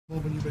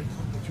When you made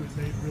that you had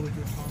made really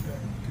good contact,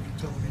 could you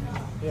tell me?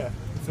 Yeah.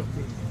 It felt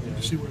good. Yeah. Did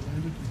you see where it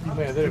landed? I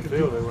mean, I didn't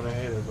feel it when I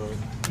hit it, but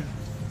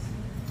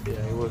Yeah.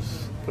 yeah, it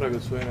was put a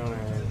good swing on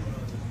it,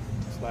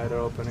 slider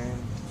opening.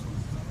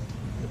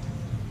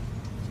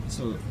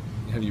 So,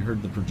 have you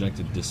heard the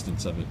projected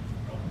distance of it?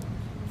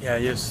 Yeah,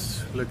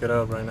 just look it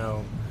up right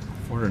now.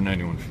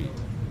 491 feet.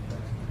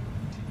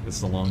 It's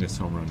the longest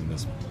home run in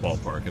this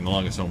ballpark, and the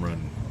longest home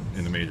run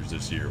in the majors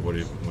this year. What do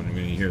you, when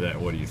you hear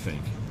that, what do you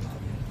think?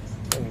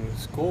 I mean,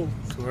 it's cool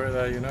to hear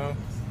that, you know.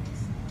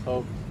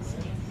 Hope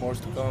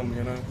more's to come,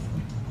 you know.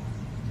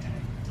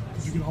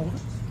 Did you get all of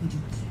it? Did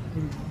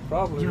you,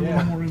 Probably, is there yeah.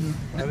 one more in there?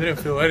 I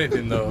didn't feel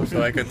anything though,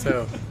 so I could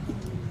tell.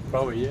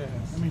 Probably, yeah.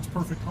 I mean, it's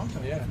perfect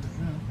contact. Yeah.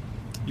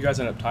 You guys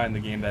ended up tying the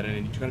game that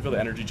inning. Did you kind of feel the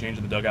energy change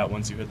in the dugout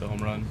once you hit the home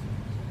run?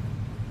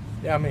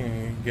 Yeah, I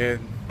mean, get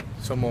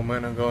some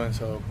momentum going,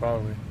 so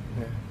probably,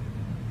 yeah.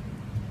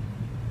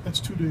 That's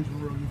 2 days in a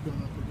row you've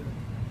gone up a day.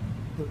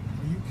 But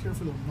are you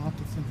careful not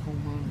to think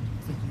home run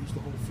and think use the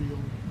whole field?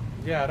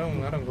 Yeah, I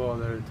don't go out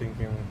there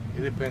thinking.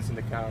 It depends on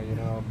the count, you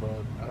know.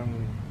 But I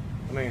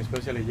mean,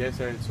 especially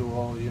yesterday,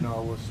 2-0. You know, I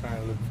was trying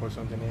to look for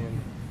something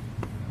in.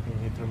 And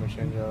he threw my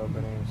changeup,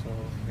 and so.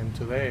 And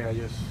today, I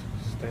just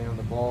stay on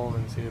the ball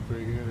and see it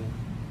pretty good and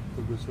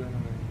put good swing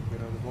and get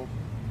out of the ball.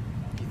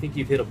 Do you think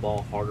you've hit a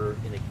ball harder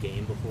in a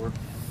game before?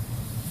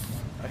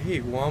 I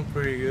hit one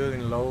pretty good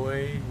in low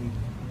A in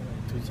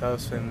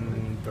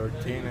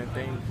 2013, I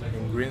think,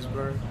 in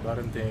Greensburg. But I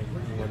don't think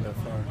it went that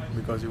far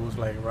because it was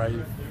like right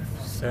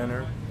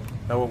center.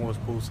 That one was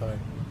bullseye.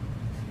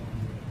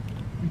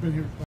 You've been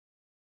here